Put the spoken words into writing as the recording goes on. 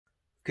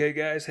Okay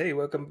guys, hey,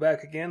 welcome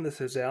back again. This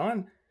is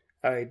Alan.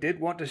 I did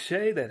want to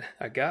say that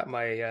I got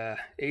my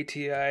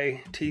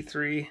ATI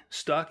T3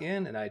 stock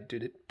in, and I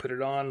did put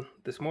it on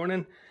this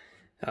morning.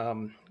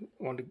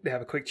 Wanted to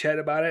have a quick chat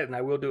about it, and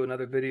I will do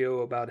another video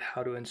about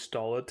how to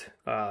install it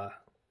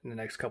in the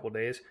next couple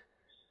days.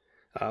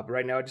 But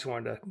right now I just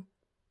wanted to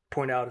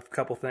point out a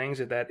couple things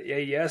that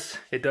yes,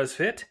 it does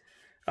fit.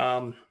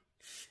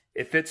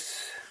 It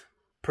fits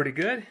pretty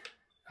good.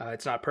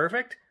 It's not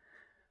perfect,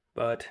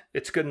 but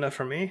it's good enough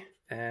for me.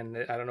 And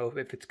I don't know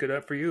if it's good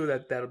enough for you.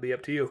 That'll be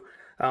up to you.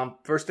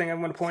 First thing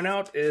I'm going to point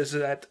out is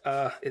that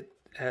it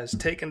has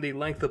taken the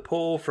length of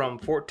pull from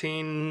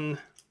 14,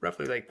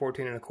 roughly like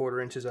 14 and a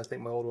quarter inches, I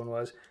think my old one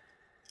was.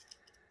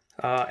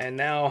 And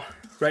now,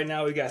 right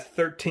now we got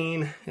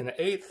 13 and an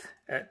eighth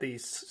at the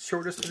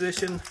shortest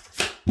position,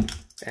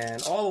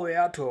 and all the way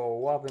out to a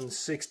whopping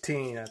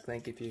 16, I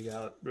think, if you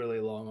got really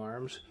long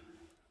arms.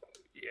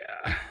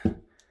 Yeah,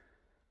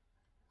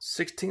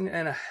 16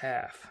 and a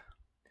half.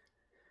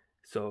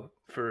 So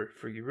for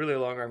you really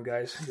long arm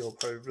guys, you'll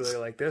probably really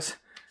like this.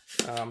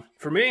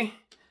 For me,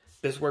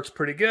 this works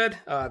pretty good.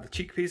 The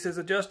cheek piece is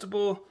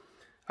adjustable.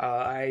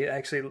 I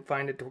actually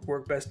find it to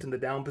work best in the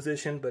down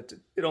position, but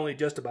it only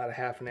just about a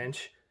half an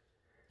inch.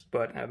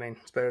 But I mean,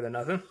 it's better than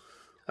nothing.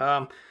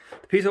 The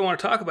piece I want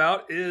to talk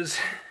about is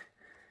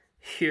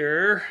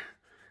here.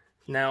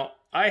 Now,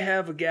 I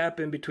have a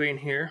gap in between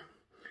here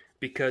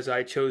because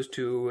I chose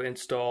to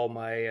install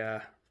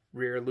my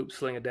rear loop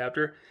sling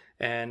adapter,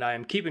 and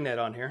I'm keeping that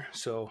on here,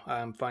 so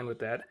I'm fine with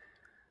that.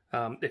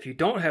 If you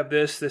don't have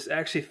this, this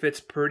actually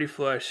fits pretty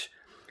flush.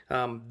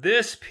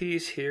 This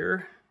piece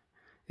here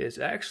is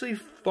actually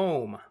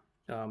foam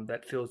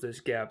that fills this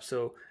gap,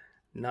 so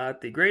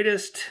not the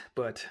greatest,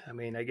 but I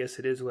mean, I guess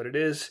it is what it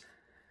is.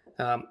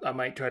 I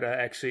might try to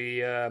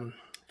actually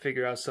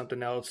figure out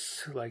something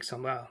else, like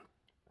some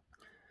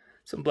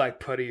black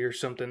putty or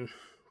something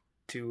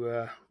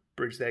to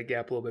bridge that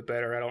gap a little bit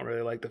better. I don't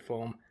really like the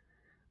foam.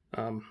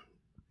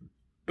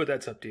 But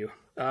that's up to you.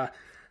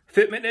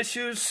 Fitment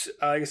issues,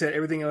 like I said,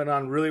 everything went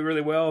on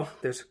really well.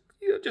 There's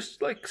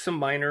just like some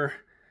minor,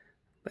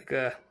 like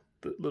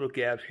little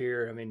gaps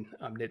here. I mean,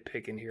 I'm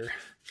nitpicking here.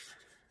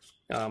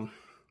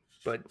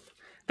 But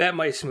that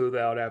might smooth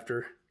out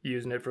after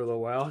using it for a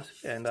little while.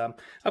 And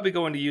I'll be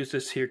going to use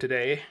this here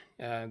today.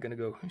 I'm going to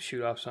go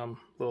shoot off some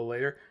a little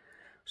later.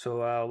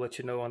 So I'll let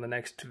you know on the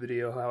next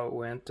video how it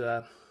went.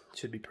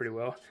 Should be pretty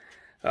well.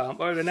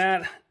 Other than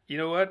that, you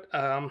know what?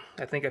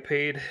 I think I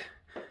paid,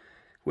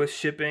 with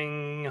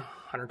shipping,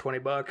 120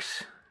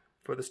 bucks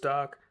for the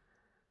stock.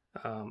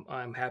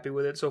 I'm happy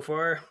with it so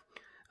far.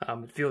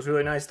 It feels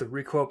really nice. The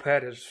recoil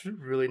pad is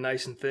really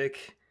nice and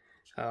thick.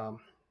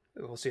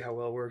 We'll see how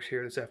well it works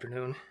here this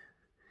afternoon.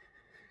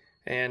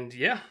 And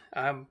yeah,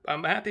 I'm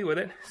happy with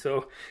it.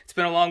 So it's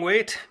been a long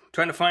wait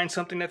trying to find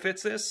something that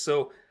fits this.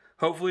 So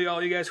hopefully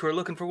all you guys who are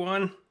looking for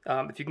one,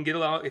 if you can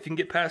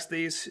get past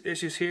these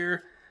issues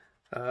here.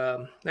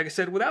 Like I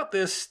said, without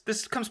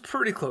this comes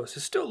pretty close.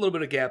 There's still a little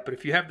bit of gap, but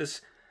if you have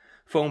this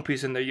foam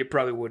piece in there, you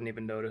probably wouldn't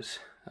even notice.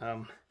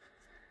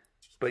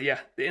 But yeah,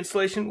 the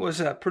installation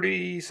was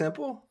pretty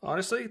simple,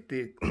 honestly.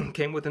 It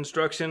came with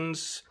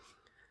instructions,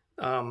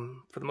 for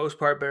the most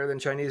part better than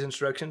Chinese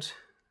instructions,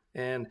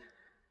 and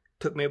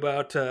took me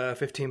about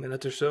 15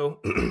 minutes or so,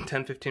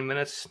 10-15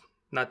 minutes,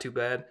 not too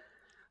bad.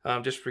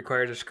 Just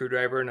requires a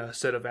screwdriver and a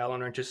set of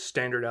Allen wrenches,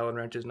 standard Allen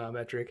wrenches, not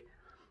metric.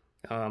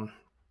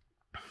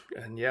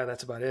 And yeah,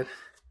 that's about it.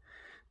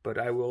 But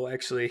I will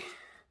actually,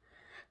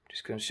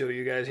 just going to show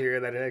you guys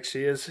here that it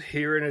actually is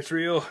here and it's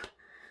real.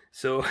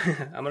 So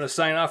I'm going to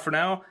sign off for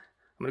now. I'm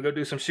going to go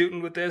do some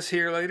shooting with this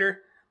here later.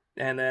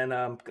 And then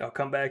I'll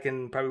come back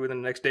and probably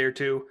within the next day or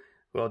two,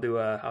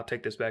 I'll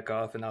take this back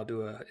off and I'll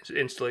do a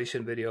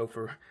installation video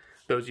for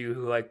those of you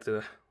who like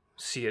to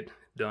see it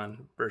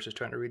done versus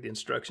trying to read the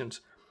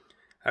instructions.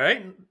 All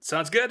right,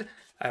 sounds good.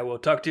 I will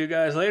talk to you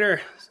guys later.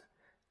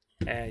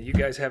 And you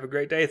guys have a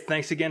great day.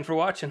 Thanks again for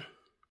watching.